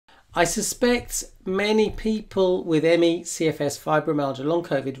I suspect many people with ME, CFS, fibromyalgia, long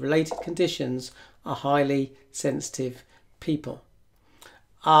COVID related conditions are highly sensitive people.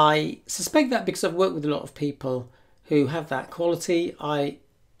 I suspect that because I've worked with a lot of people who have that quality. I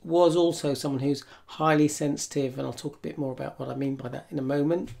was also someone who's highly sensitive, and I'll talk a bit more about what I mean by that in a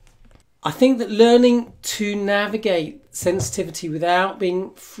moment. I think that learning to navigate sensitivity without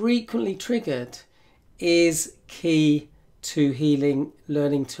being frequently triggered is key to healing,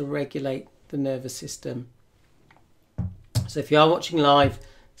 learning to regulate the nervous system. So if you are watching live,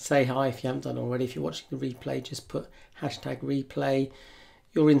 say hi if you haven't done already. If you're watching the replay, just put #replay.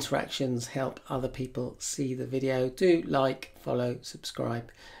 Your interactions help other people see the video. Do like, follow,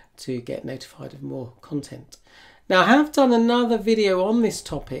 subscribe to get notified of more content. Now, I have done another video on this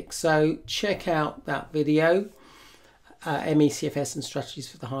topic, so check out that video, ME, CFS and Strategies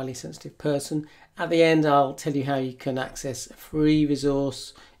for the Highly Sensitive Person. At the end, I'll tell you how you can access a free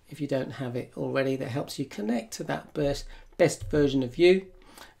resource if you don't have it already that helps you connect to that best version of you.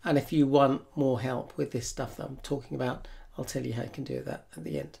 And if you want more help with this stuff that I'm talking about, I'll tell you how you can do that at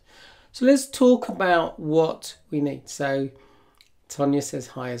the end. So let's talk about what we need. So Tonya says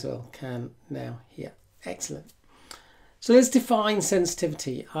hi as well, can now hear. Excellent. So let's define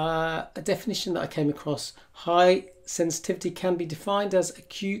sensitivity. A definition that I came across: high sensitivity can be defined as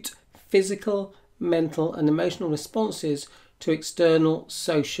acute physical, mental and emotional responses to external,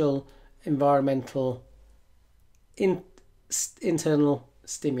 social, environmental, internal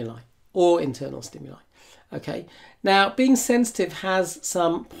stimuli or internal stimuli. Okay, now being sensitive has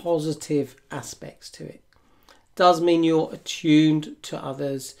some positive aspects to it. Does mean you're attuned to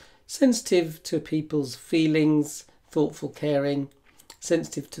others, sensitive to people's feelings, thoughtful, caring,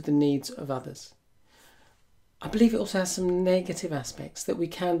 sensitive to the needs of others. I believe it also has some negative aspects, that we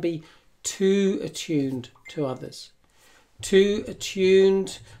can be too attuned to others, too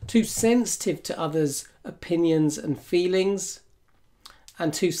attuned, too sensitive to others' opinions and feelings,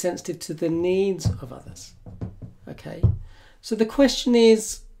 and too sensitive to the needs of others. Okay, so the question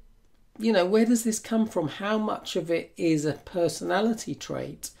is, you know, where does this come from? How much of it is a personality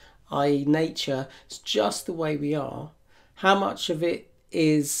trait, i.e. nature, it's just the way we are? How much of it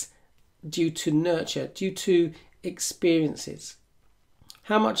is due to nurture, due to experiences?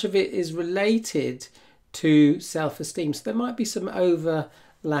 How much of it is related to self-esteem? So there might be some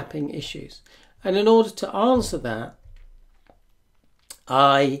overlapping issues. And in order to answer that,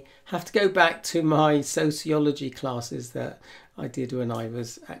 I have to go back to my sociology classes that I did when I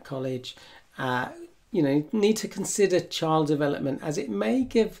was at college. You know, need to consider child development, as it may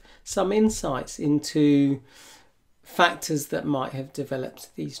give some insights into factors that might have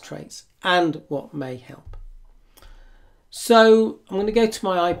developed these traits and what may help. So I'm going to go to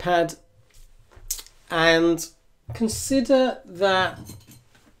my iPad and consider that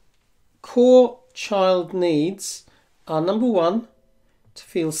core child needs are: number one, to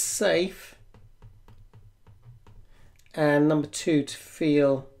feel safe, and number two, to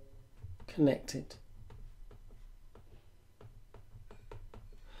feel connected.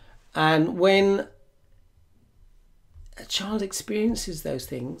 And when a child experiences those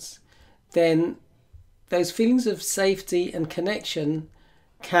things, then those feelings of safety and connection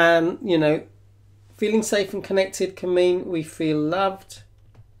can, you know, feeling safe and connected can mean we feel loved.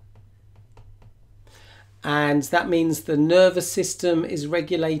 And that means the nervous system is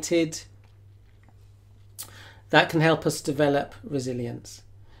regulated. That can help us develop resilience.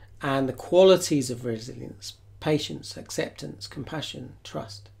 And the qualities of resilience: patience, acceptance, compassion,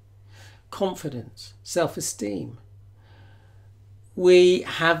 trust, confidence, self-esteem. We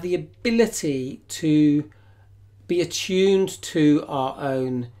have the ability to be attuned to our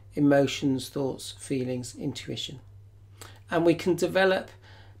own emotions, thoughts, feelings, intuition. And we can develop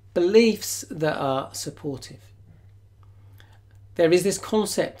beliefs that are supportive. There is this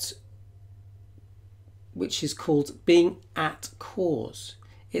concept which is called being at cause.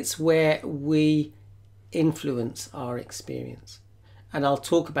 It's where we influence our experience. And I'll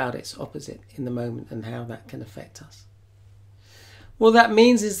talk about its opposite in a moment and how that can affect us. What that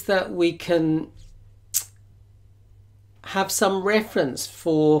means is that we can have some reference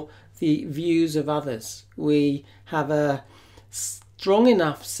for the views of others. We have a strong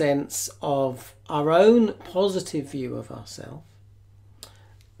enough sense of our own positive view of ourselves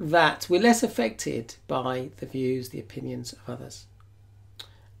that we're less affected by the views, the opinions of others.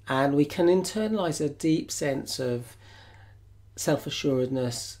 And we can internalize a deep sense of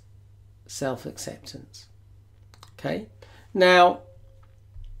self-assuredness, self-acceptance. Okay? Now,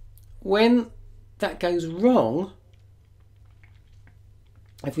 when that goes wrong,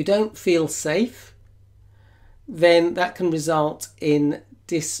 if we don't feel safe, then that can result in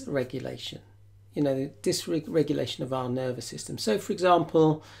dysregulation, the dysregulation of our nervous system. So, for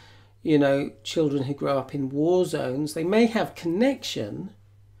example, children who grow up in war zones, they may have connection,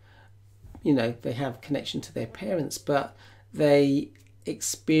 they have connection to their parents, but they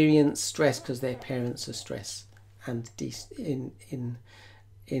experience stress because their parents are stressed and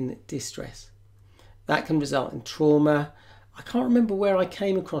in distress. That can result in trauma. I can't remember where I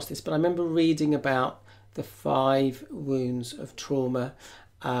came across this, but I remember reading about the 5 wounds of trauma,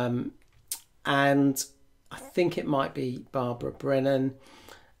 and I think it might be Barbara Brennan.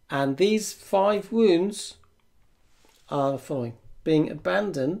 And these 5 wounds are the following: being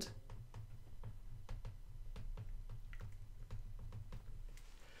abandoned,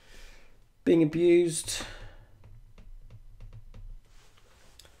 being abused,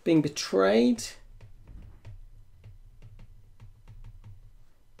 being betrayed,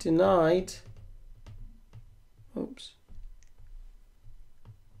 denied,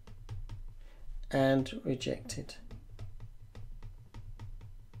 and rejected.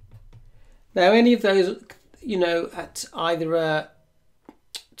 Now, any of those, at either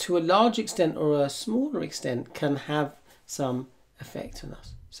to a large extent or a smaller extent, can have some effect on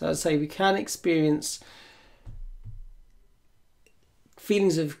us. So as I say, we can experience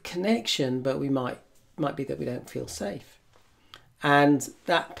feelings of connection, but we might be that we don't feel safe. And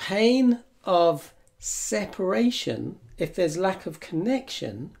that pain of separation, if there's lack of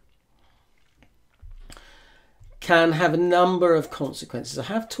connection, can have a number of consequences. I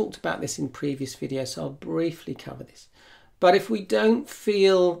have talked about this in previous videos, so I'll briefly cover this. But if we don't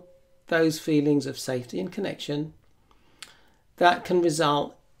feel those feelings of safety and connection, that can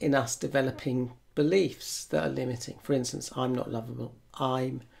result in us developing beliefs that are limiting. For instance, I'm not lovable,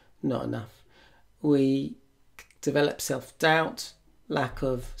 I'm not enough. We develop self-doubt, lack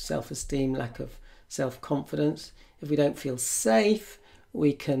of self-esteem, lack of self-confidence. If we don't feel safe,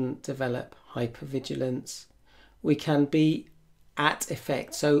 we can develop hypervigilance. We can be at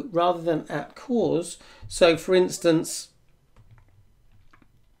effect, so rather than at cause. So for instance,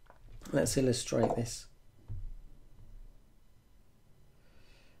 let's illustrate this.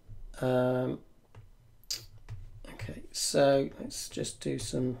 Okay, so let's just do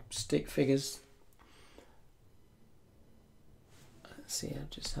some stick figures. Let's see, I've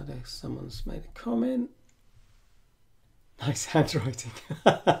just had someone's made a comment. Nice handwriting.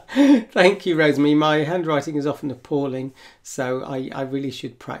 Thank you, Rosemary. My handwriting is often appalling, so I really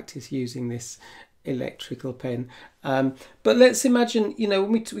should practice using this electrical pen. But let's imagine,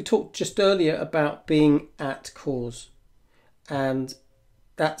 when we talked just earlier about being at cause, and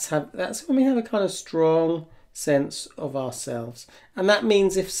that's when we have a kind of strong sense of ourselves. And that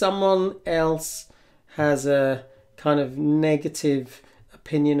means if someone else has a kind of negative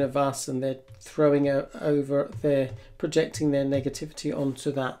opinion of us and they're projecting their negativity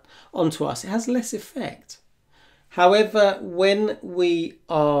onto us, it has less effect. However, when we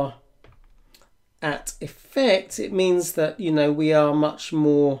are at effect, it means that we are much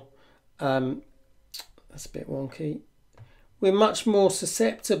more that's a bit wonky. We're much more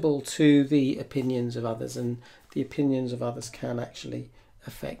susceptible to the opinions of others, and the opinions of others can actually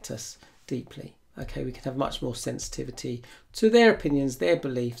affect us deeply. Okay, we can have much more sensitivity to their opinions, their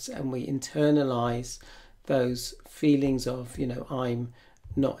beliefs, and we internalize those feelings of, I'm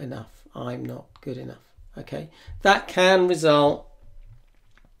not enough, I'm not good enough. Okay, that can result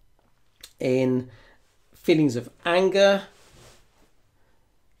in feelings of anger,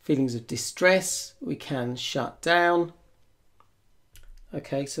 feelings of distress. We can shut down.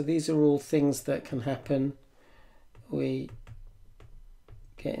 Okay, so these are all things that can happen. We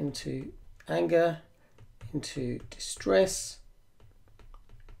get into anger, into distress,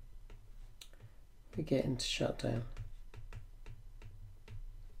 we get into shutdown.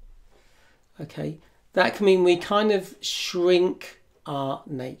 Okay, that can mean we kind of shrink our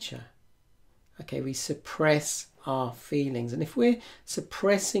nature. Okay, we suppress our feelings, and if we're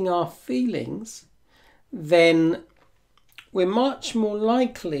suppressing our feelings, then we're much more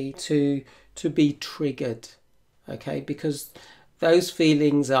likely to be triggered. Okay, because those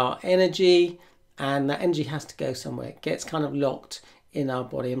feelings are energy, and that energy has to go somewhere. It gets kind of locked in our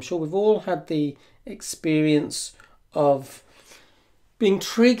body. I'm sure we've all had the experience of being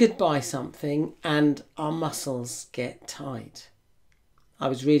triggered by something and our muscles get tight. I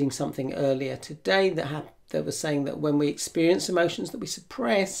was reading something earlier today that was saying that when we experience emotions that we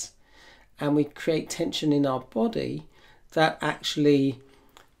suppress and we create tension in our body, that actually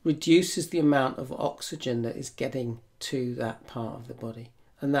reduces the amount of oxygen that is getting to that part of the body,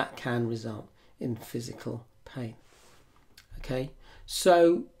 and that can result in physical pain. Okay,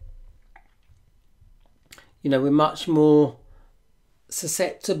 so we're much more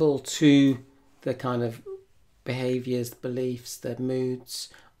susceptible to the kind of behaviours, the beliefs, the moods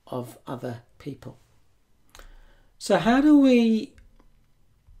of other people. So how do we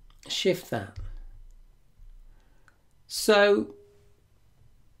shift that? So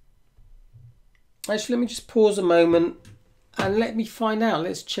actually, let me just pause a moment and let me find out.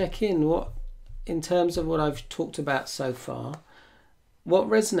 Let's check in what, in terms of what I've talked about so far, what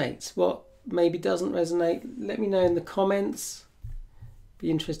resonates, what maybe doesn't resonate. Let me know in the comments. Be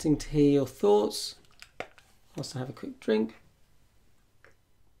interesting to hear your thoughts. Also have a quick drink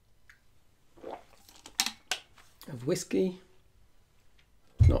of whiskey.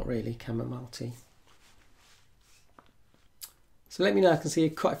 Not really, chamomile tea. So let me know. I can see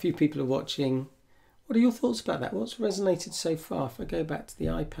quite a few people are watching. What are your thoughts about that? What's resonated so far? If I go back to the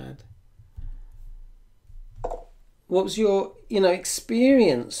iPad, what was your,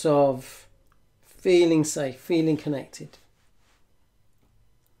 experience of feeling safe, feeling connected?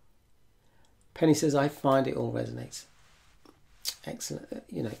 Penny says, I find it all resonates. Excellent.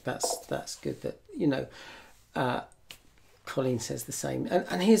 That's good that, Colleen says the same.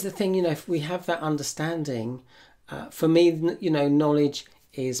 And here's the thing, if we have that understanding, for me, knowledge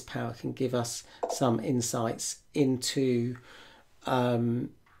is power, can give us some insights into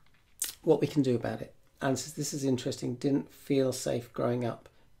what we can do about it. And this is interesting. Didn't feel safe growing up.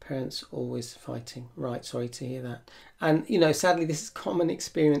 Parents always fighting. Right, sorry to hear that. And, sadly, this is common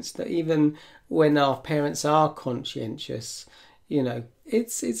experience that even when our parents are conscientious,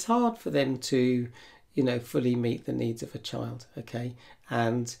 it's hard for them to, fully meet the needs of a child, okay?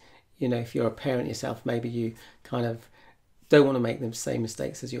 And, if you're a parent yourself, maybe you kind of don't want to make the same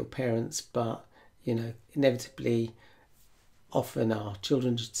mistakes as your parents, but, inevitably, often our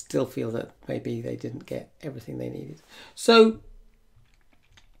children still feel that maybe they didn't get everything they needed. So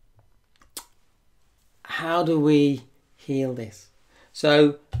how do we heal this?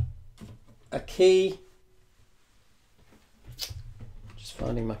 So a key, just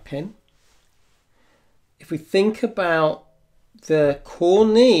finding my pen. If we think about the core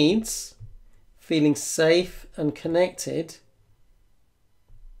needs, feeling safe and connected,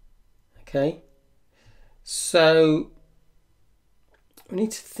 okay, so we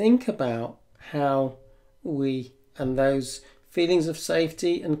need to think about how we, and those feelings of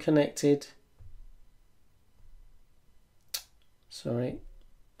safety and connected. Sorry,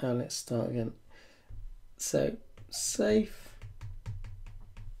 let's start again. So, safe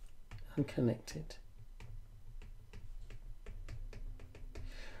and connected.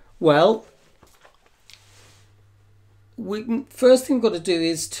 Well, first thing we've got to do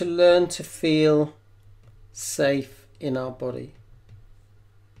is to learn to feel safe in our body.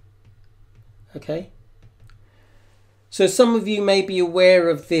 Okay, so some of you may be aware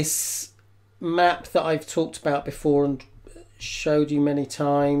of this map that I've talked about before and showed you many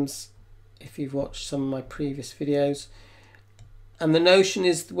times if you've watched some of my previous videos. And the notion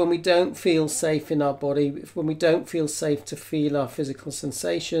is when we don't feel safe in our body, when we don't feel safe to feel our physical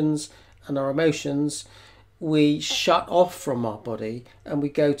sensations and our emotions, we shut off from our body and we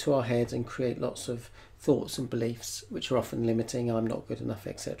go to our head and create lots of thoughts and beliefs which are often limiting. I'm not good enough,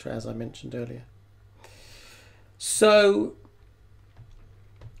 etc., as I mentioned earlier. So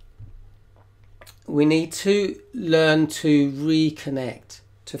we need to learn to reconnect,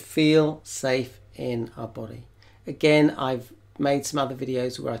 to feel safe in our body. Again, I've made some other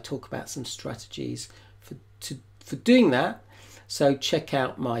videos where I talk about some strategies for doing that. So check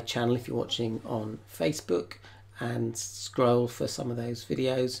out my channel if you're watching on Facebook and scroll for some of those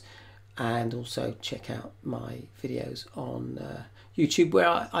videos. And also check out my videos on YouTube where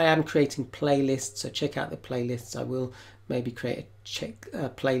I am creating playlists. So check out the playlists. I will maybe create a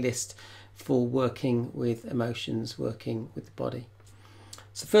playlist for working with emotions, working with the body.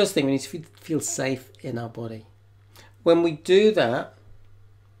 So first thing, we need to feel safe in our body. When we do that,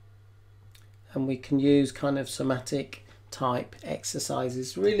 and we can use kind of somatic type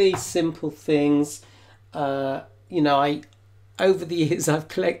exercises, really simple things. Over the years, I've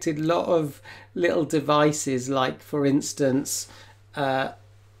collected a lot of little devices, like, for instance,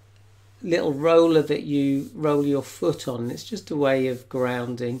 little roller that you roll your foot on. It's just a way of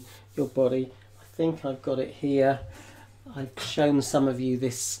grounding your body. I think I've got it here. I've shown some of you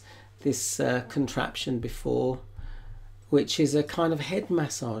this contraption before, which is a kind of head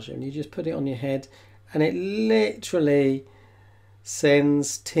massager, and you just put it on your head, and it literally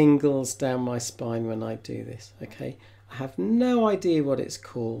sends tingles down my spine when I do this. Okay. I have no idea what it's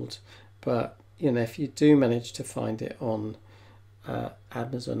called, but if you do manage to find it on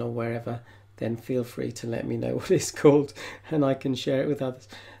Amazon or wherever, then feel free to let me know what it's called and I can share it with others.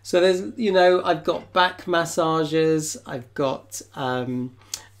 So there's, you know, I've got back massages, I've got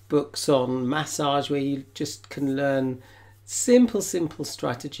books on massage where you just can learn simple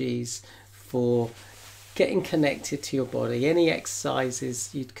strategies for getting connected to your body. Any exercises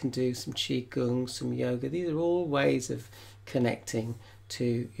you can do, some qigong, some yoga, these are all ways of connecting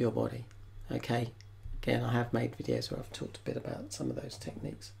to your body. Okay, again, I have made videos where I've talked a bit about some of those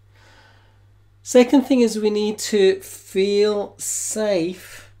techniques. Second thing is we need to feel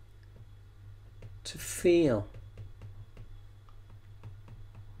safe to feel.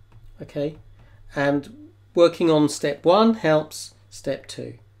 Okay, and working on step 1 helps step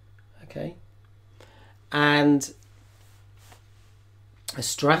 2. Okay, and a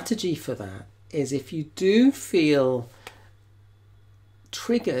strategy for that is if you do feel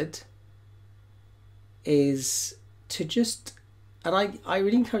triggered, is to just, and I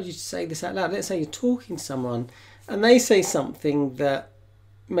really encourage you to say this out loud. Let's say you're talking to someone and they say something that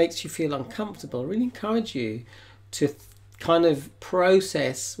makes you feel uncomfortable. I really encourage you to kind of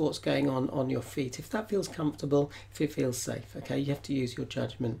process what's going on your feet. If that feels comfortable, if it feels safe, okay, you have to use your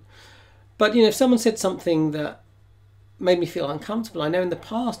judgment. But you know, if someone said something that made me feel uncomfortable, I know in the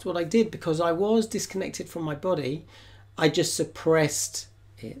past what I did, because I was disconnected from my body, I just suppressed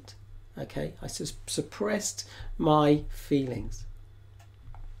it. Okay, I suppressed my feelings,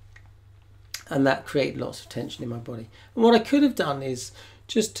 and that created lots of tension in my body. And what I could have done is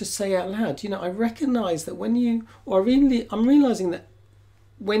just to say out loud, you know, I recognize that when you, or I'm realizing that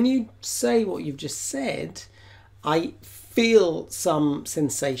when you say what you've just said, I feel some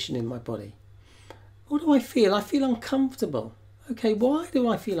sensation in my body. What do I feel? I feel uncomfortable. Okay, why do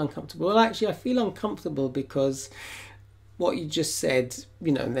I feel uncomfortable? Well, actually, I feel uncomfortable because what you just said,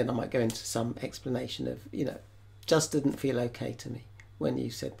 you know, and then I might go into some explanation of, you know, just didn't feel okay to me when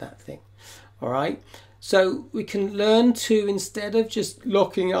you said that thing. All right. So we can learn to, instead of just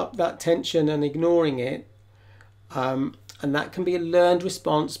locking up that tension and ignoring it, and that can be a learned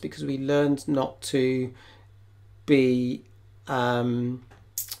response because we learned not to be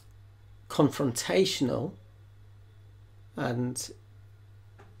confrontational. And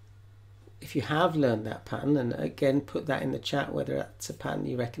if you have learned that pattern, and again, put that in the chat whether that's a pattern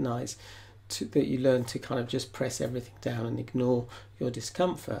you recognize, that you learn to kind of just press everything down and ignore your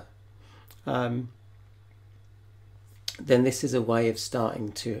discomfort, then this is a way of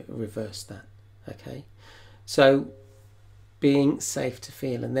starting to reverse that. Okay, so being safe to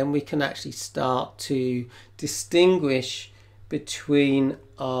feel, and then we can actually start to distinguish between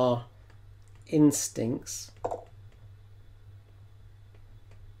our instincts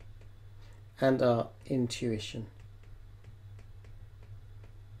and our intuition.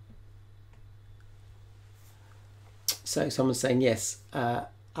 So someone's saying yes.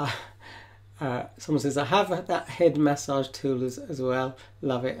 Someone says, I have that head massage tool as well.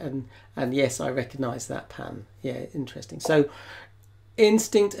 Love it. And yes, I recognize that pattern. Yeah, interesting. So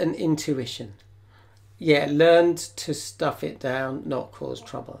instinct and intuition. Yeah, learned to stuff it down, not cause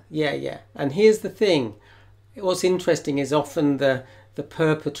trouble. Yeah. And here's the thing. What's interesting is often the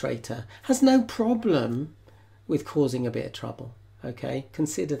perpetrator has no problem with causing a bit of trouble. Okay,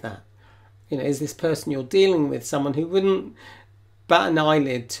 consider that. You know, is this person you're dealing with someone who wouldn't bat an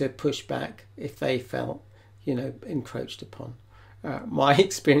eyelid to push back if they felt, you know, encroached upon? My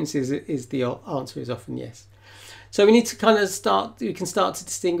experience is the answer is often yes. So we need to kind of we can start to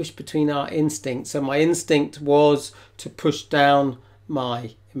distinguish between our instincts. So my instinct was to push down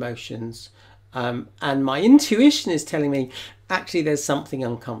my emotions, and my intuition is telling me actually there's something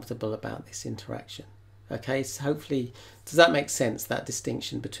uncomfortable about this interaction. Okay, so hopefully, does that make sense, that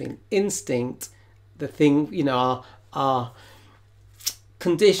distinction between instinct, the thing, you know, our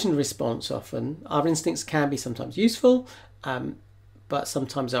conditioned response? Often our instincts can be sometimes useful, but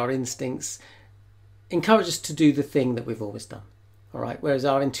sometimes our instincts encourage us to do the thing that we've always done. All right, whereas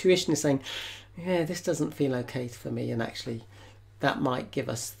our intuition is saying, yeah, this doesn't feel okay for me, and actually that might give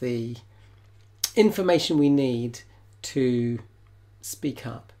us the information we need to speak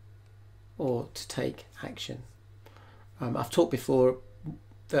up or to take action. I've talked before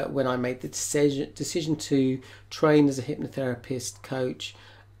that when I made the decision to train as a hypnotherapist coach,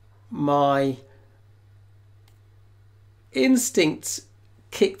 my instincts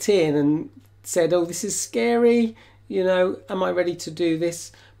kicked in and said, oh, this is scary, you know, am I ready to do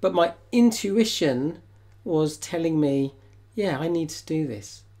this? But my intuition was telling me, yeah, I need to do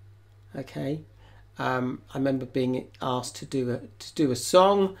this. Okay. I remember being asked to do a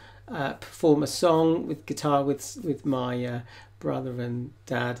song, perform a song with guitar with my brother and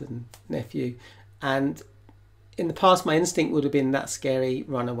dad and nephew, and in the past, my instinct would have been that scary,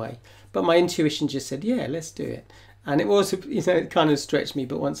 run away. But my intuition just said, yeah, let's do it. And it was, you know, it kind of stretched me.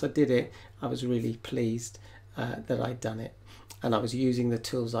 But once I did it, I was really pleased that I'd done it. And I was using the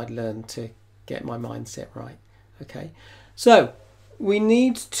tools I'd learned to get my mindset right. Okay. So we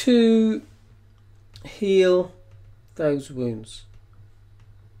need to heal those wounds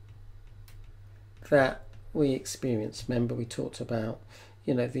that we experience. Remember, we talked about,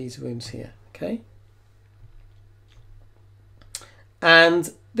 you know, these wounds here. Okay.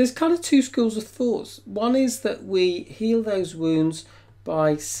 And there's kind of two schools of thoughts. One is that we heal those wounds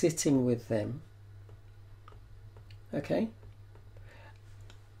by sitting with them. Okay.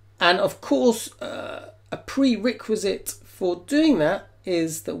 And of course, a prerequisite for doing that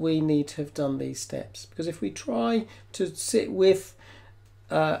is that we need to have done these steps. Because if we try to sit with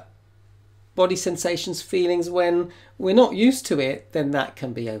body sensations, feelings when we're not used to it, then that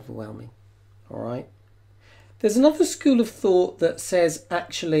can be overwhelming. All right. There's another school of thought that says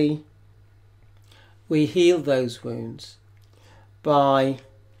actually we heal those wounds by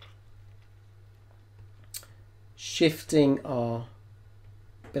shifting our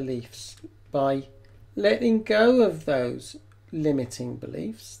beliefs, by letting go of those limiting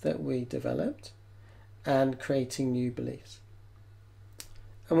beliefs that we developed and creating new beliefs.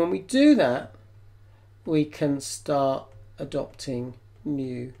 And when we do that, we can start adopting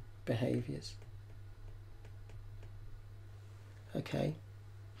new behaviors. Okay,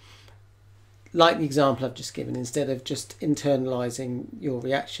 like the example I've just given, instead of just internalizing your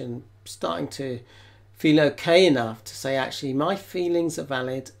reaction, starting to feel okay enough to say, actually, my feelings are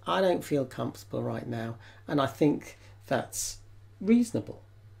valid. I don't feel comfortable right now. And I think that's reasonable,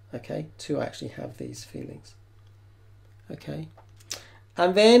 okay, to actually have these feelings. Okay.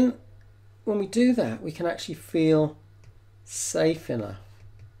 And then when we do that, we can actually feel safe enough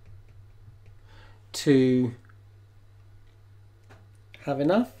to have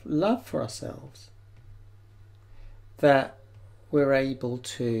enough love for ourselves that we're able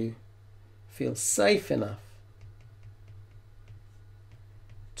to feel safe enough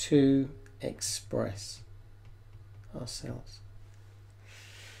to express ourselves.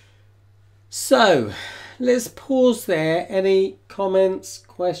 So let's pause there. Any comments,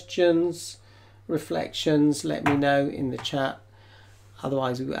 questions, reflections, let me know in the chat.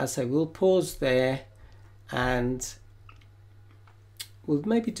 Otherwise, as I say, we'll pause there and we'll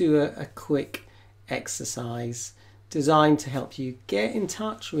maybe do a quick exercise designed to help you get in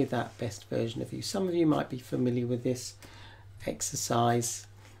touch with that best version of you. Some of you might be familiar with this exercise,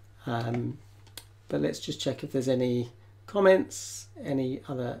 but let's just check if there's any comments, any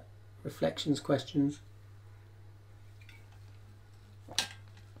other reflections, questions.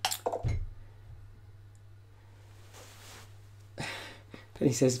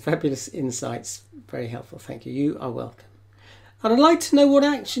 Penny says, fabulous insights, very helpful, thank you. You are welcome. And I'd like to know what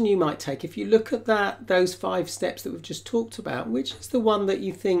action you might take. If you look at those 5 steps that we've just talked about, which is the one that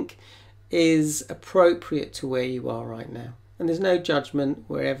you think is appropriate to where you are right now? And there's no judgment.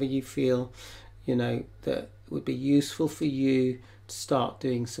 Wherever you feel, you know, that would be useful for you to start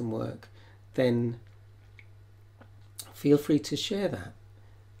doing some work, then feel free to share that,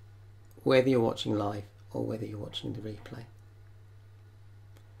 whether you're watching live or whether you're watching the replay.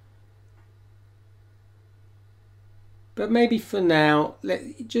 But maybe for now,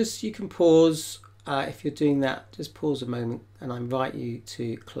 you can pause. If you're doing that, just pause a moment, and I invite you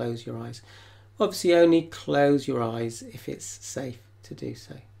to close your eyes. Obviously, only close your eyes if it's safe to do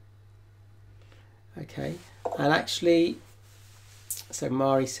so. Okay, and actually, so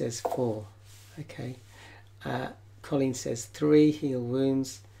Mari says 4. Okay, Colleen says 3, heal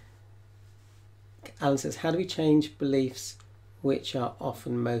wounds. Alan says, how do we change beliefs which are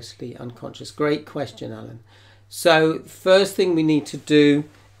often mostly unconscious? Great question, Alan. So first thing we need to do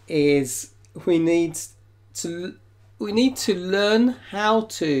is we need to learn how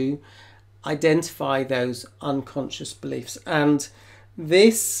to identify those unconscious beliefs, and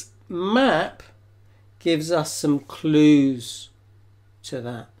this map gives us some clues to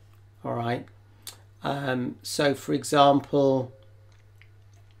that. All right. So for example,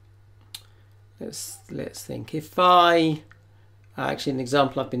 let's think. If actually, an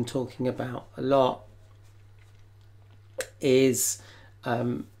example I've been talking about a lot is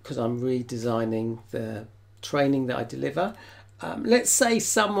because I'm redesigning the training that I deliver. Let's say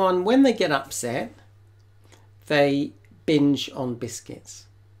someone, when they get upset, they binge on biscuits.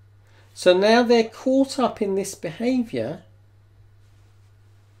 So now they're caught up in this behavior.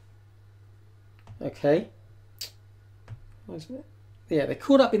 Okay. Yeah, they're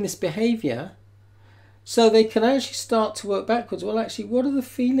caught up in this behavior. So they can actually start to work backwards. Well, actually, what are the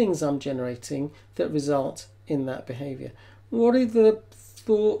feelings I'm generating that result in that behaviour? What are the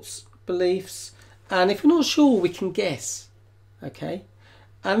thoughts, beliefs? And if we're not sure, we can guess. Okay?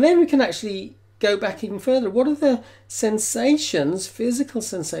 And then we can actually go back even further. What are the sensations, physical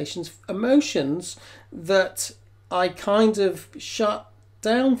sensations, emotions that I kind of shut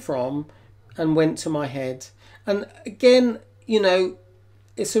down from and went to my head? And again, you know,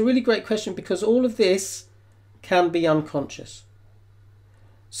 it's a really great question because all of this can be unconscious.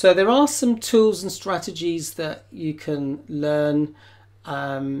 So there are some tools and strategies that you can learn.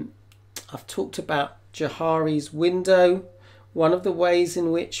 I've talked about Johari's window. One of the ways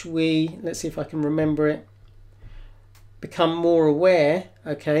in which we, let's see if I can remember it, become more aware,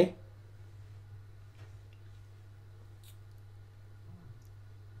 okay,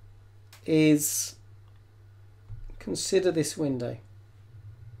 is consider this window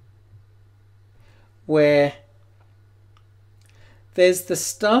where there's the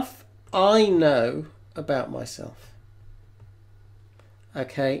stuff I know about myself,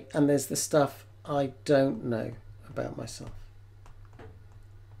 okay, and there's the stuff I don't know about myself.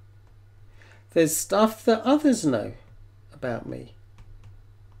 There's stuff that others know about me,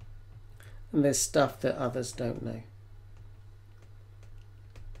 and there's stuff that others don't know.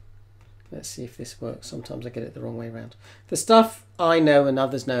 Let's see if this works. Sometimes I get it the wrong way around. The stuff I know and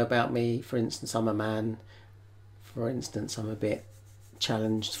others know about me, for instance, I'm a man, for instance, I'm a bit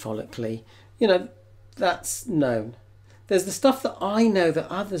challenged follically, you know, that's known. There's the stuff that I know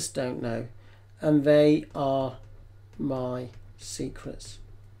that others don't know, and they are my secrets.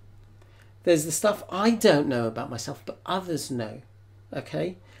 There's the stuff I don't know about myself, but others know,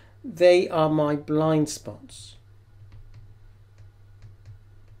 okay? They are my blind spots.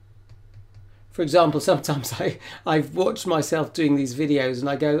 For example, sometimes I've watched myself doing these videos and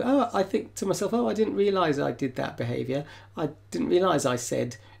I go, oh, I think to myself, oh, I didn't realise I did that behaviour. I didn't realise I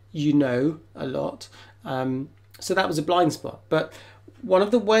said, you know, a lot. So that was a blind spot. But one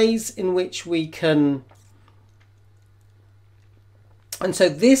of the ways in which we can... And so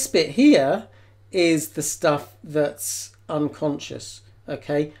this bit here is the stuff that's unconscious,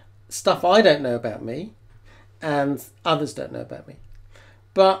 okay? Stuff I don't know about me and others don't know about me.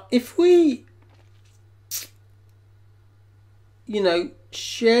 But if we, you know,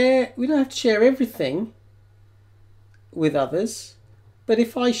 share, we don't have to share everything with others, but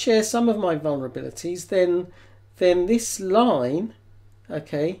if I share some of my vulnerabilities, then this line,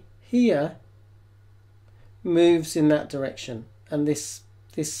 okay, here moves in that direction, and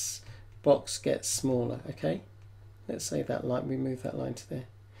this box gets smaller, okay? Let's say that line, we move that line to there.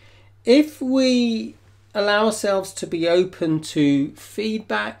 If we allow ourselves to be open to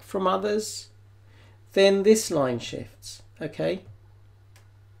feedback from others, then this line shifts, okay?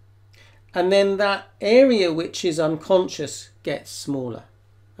 And then that area which is unconscious gets smaller,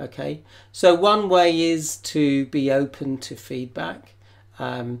 okay? So one way is to be open to feedback.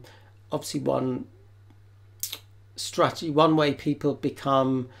 Obviously one strategy, one way people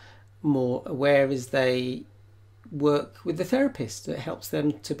become more aware is they work with the therapist. It helps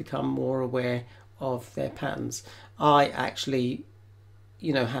them to become more aware of their patterns. I actually,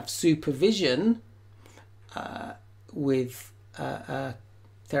 you know, have supervision with a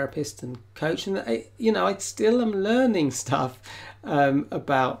therapist and coach, and you know, I still am learning stuff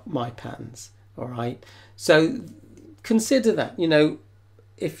about my patterns. All right, so consider that, you know,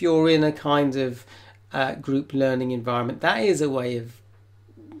 if you're in a kind of group learning environment, that is a way of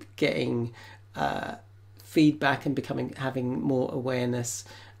getting feedback and having more awareness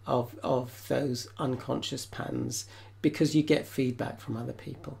of those unconscious patterns, because you get feedback from other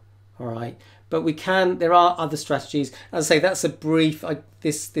people. All right, but there are other strategies. As I say, that's a brief,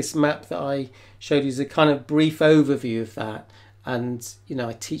 this map that I showed you is a kind of brief overview of that, and you know,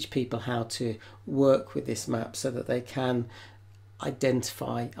 I teach people how to work with this map so that they can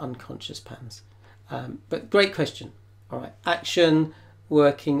identify unconscious patterns. But great question. All right, action,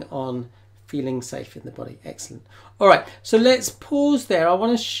 working on feeling safe in the body. Excellent. All right, so let's pause there. I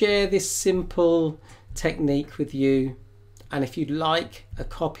want to share this simple technique with you, and if you'd like a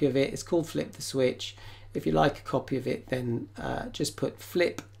copy of it, it's called Flip the Switch. If you like a copy of it, then just put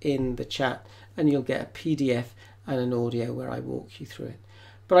flip in the chat and you'll get a PDF and an audio where I walk you through it.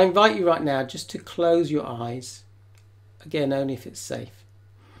 But I invite you right now just to close your eyes, again only if it's safe.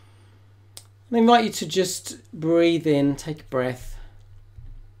 I invite you to just breathe in, take a breath,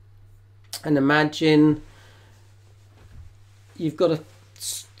 and imagine you've got a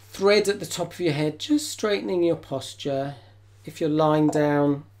thread at the top of your head, just straightening your posture. If you're lying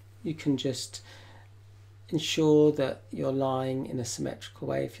down, you can just ensure that you're lying in a symmetrical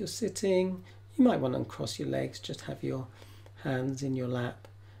way. If you're sitting, you might want to uncross your legs, just have your hands in your lap.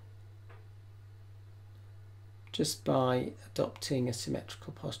 just by adopting a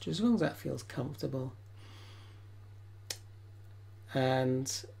symmetrical posture, as long as that feels comfortable.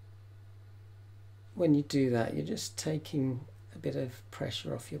 And when you do that, you're just taking a bit of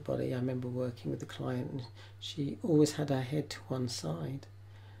pressure off your body. I remember working with a client and she always had her head to one side.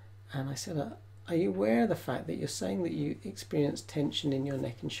 And I said, are you aware of the fact that you're saying that you experience tension in your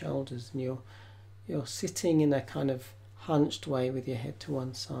neck and shoulders, and you're sitting in a kind of hunched way with your head to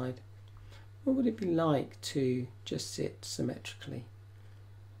one side? What would it be like to just sit symmetrically?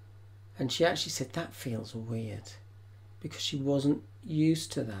 And she actually said that feels weird, because she wasn't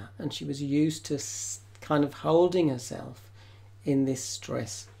used to that, and she was used to kind of holding herself in this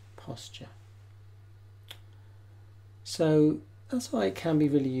stress posture. So that's why it can be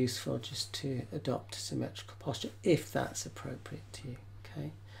really useful just to adopt a symmetrical posture if that's appropriate to you.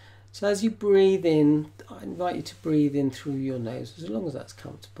 Okay. So as you breathe in, I invite you to breathe in through your nose, as long as that's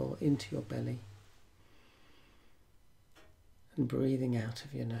comfortable, into your belly, and breathing out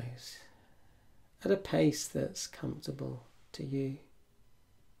of your nose at a pace that's comfortable to you.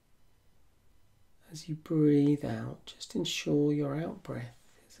 As you breathe out, just ensure your out breath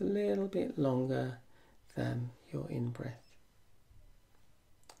is a little bit longer than your in breath.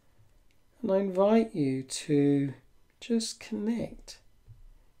 And I invite you to just connect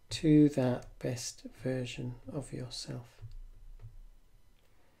to that best version of yourself.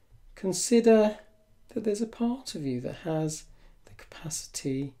 Consider that there's a part of you that has the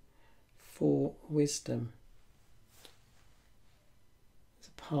capacity for wisdom. There's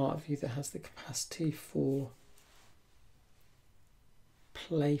a part of you that has the capacity for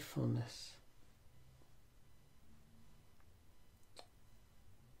playfulness.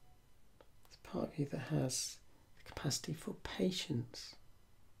 There's a part of you that has the capacity for patience,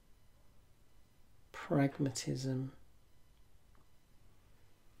 pragmatism,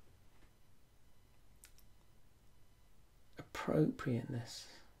 appropriateness.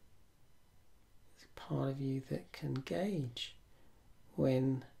 There's a part of you that can gauge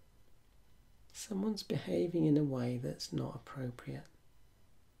when someone's behaving in a way that's not appropriate.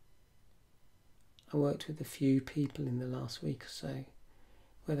 I worked with a few people in the last week or so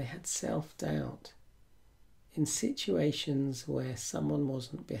where they had self-doubt in situations where someone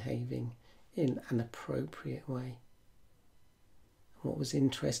wasn't behaving in an appropriate way. And what was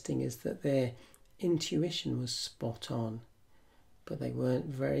interesting is that their intuition was spot on, but they weren't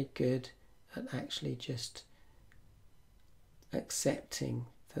very good at actually just accepting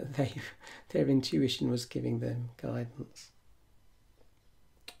that their intuition was giving them guidance.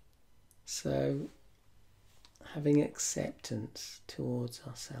 So having acceptance towards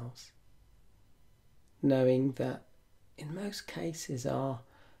ourselves, knowing that in most cases our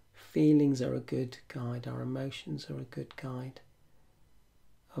feelings are a good guide, our emotions are a good guide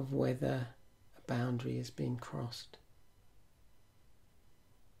of whether a boundary is being crossed.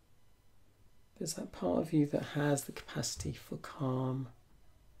 There's that part of you that has the capacity for calm,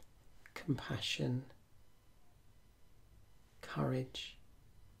 compassion, courage,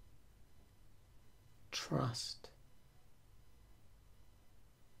 trust,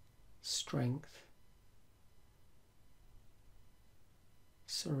 strength,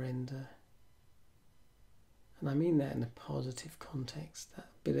 surrender. And I mean that in a positive context, that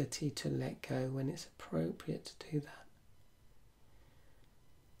ability to let go when it's appropriate to do that.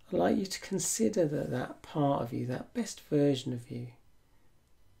 I'd like you to consider that that part of you, that best version of you,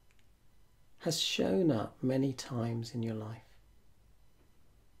 has shown up many times in your life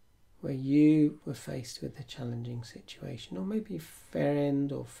where you were faced with a challenging situation, or maybe a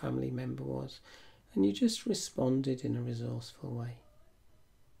friend or family member was, and you just responded in a resourceful way.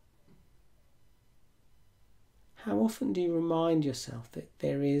 How often do you remind yourself that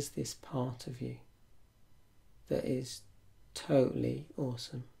there is this part of you that is totally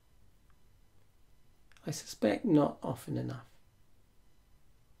awesome? I suspect not often enough.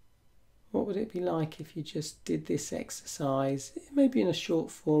 What would it be like if you just did this exercise, maybe in a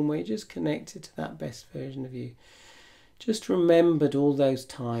short form, where you just connected to that best version of you? Just remembered all those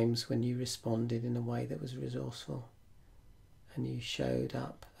times when you responded in a way that was resourceful and you showed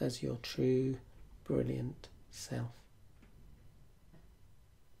up as your true, brilliant self.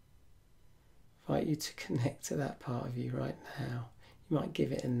 I invite you to connect to that part of you right now. You might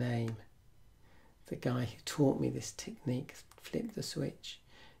give it a name. The guy who taught me this technique, flip the switch,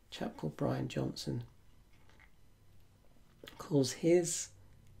 a chap called Brian Johnson, calls his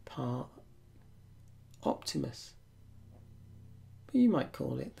part Optimus. But you might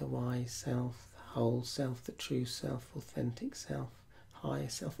call it the wise self, the whole self, the true self, authentic self, higher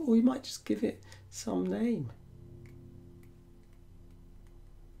self, or you might just give it some name.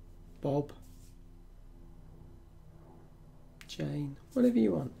 Bob, Jane, whatever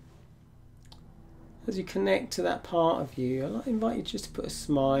you want. As you connect to that part of you, I invite you just to put a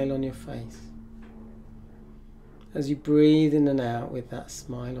smile on your face. As you breathe in and out with that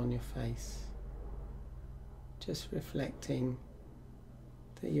smile on your face, just reflecting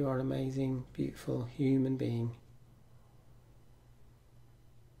that you are an amazing, beautiful human being.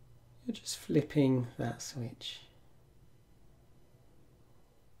 You're just flipping that switch.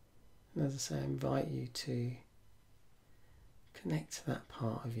 And as I say, I invite you to connect to that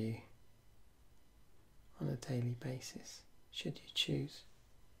part of you on a daily basis, should you choose.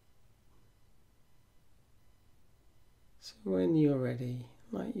 So when you're ready,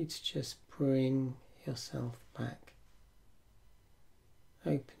 I'd like you to just bring yourself back.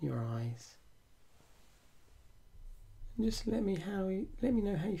 Open your eyes. And just let me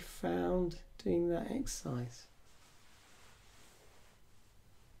know how you found doing that exercise.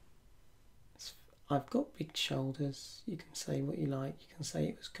 I've got big shoulders. You can say what you like. You can say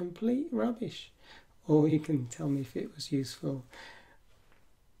it was complete rubbish, or you can tell me if it was useful.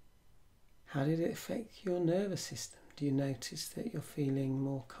 How did it affect your nervous system? Do you notice that you're feeling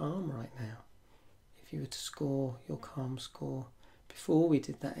more calm right now? If you were to score your calm score before we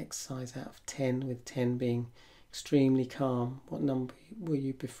did that exercise out of 10, with 10 being extremely calm, what number were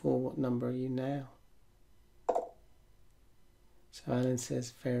you before? What number are you now? So Alan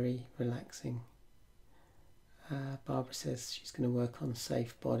says very relaxing. Barbara says she's going to work on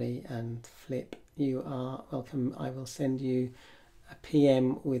safe body and flip. You are welcome. I will send you a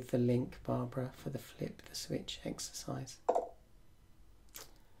PM with the link, Barbara, for the flip the switch exercise.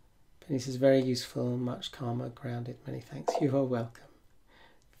 Penny says very useful, much calmer, grounded. Many thanks. You are welcome.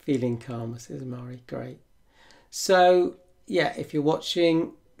 Feeling calmer, says Mari. Great. So yeah, if you're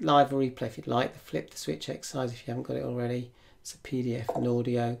watching live or replay, if you'd like the flip the switch exercise, if you haven't got it already, it's a PDF and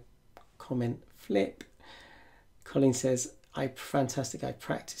audio. Comment flip. Colin says, fantastic, I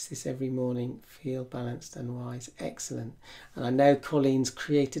practice this every morning, feel balanced and wise. Excellent. And I know Colleen's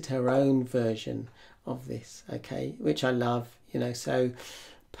created her own version of this, okay, which I love, you know, so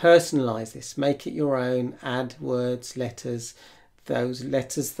personalize this, make it your own, add words, letters, those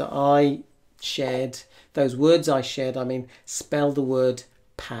letters that I shared, those words I shared, I mean, spell the word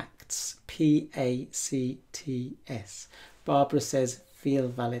PACTS, P-A-C-T-S. Barbara says, feel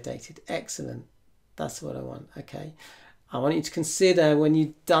validated. Excellent. That's what I want, okay? I want you to consider when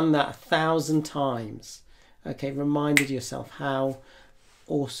you've done that 1,000 times, okay, reminded yourself how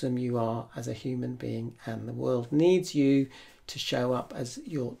awesome you are as a human being, and the world needs you to show up as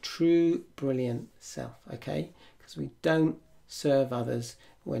your true, brilliant self, okay? Because we don't serve others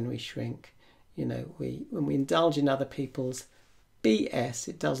when we shrink. You know, when we indulge in other people's BS,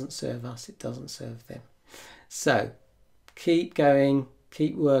 it doesn't serve us, it doesn't serve them. So keep going,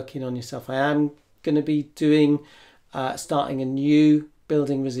 keep working on yourself. I am going to be doing starting a new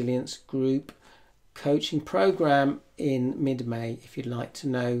building resilience group coaching program in mid-May. If you'd like to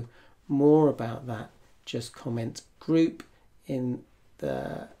know more about that, just comment group in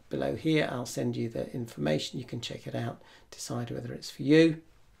the below here. I'll send you the information. You can check it out, decide whether it's for you.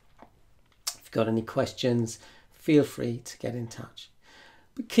 If you've got any questions, feel free to get in touch.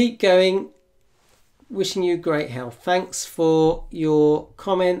 But keep going. Wishing you great health. Thanks for your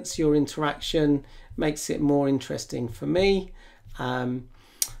comments, your interaction. Makes it more interesting for me. And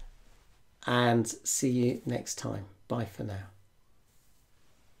see you next time. Bye for now.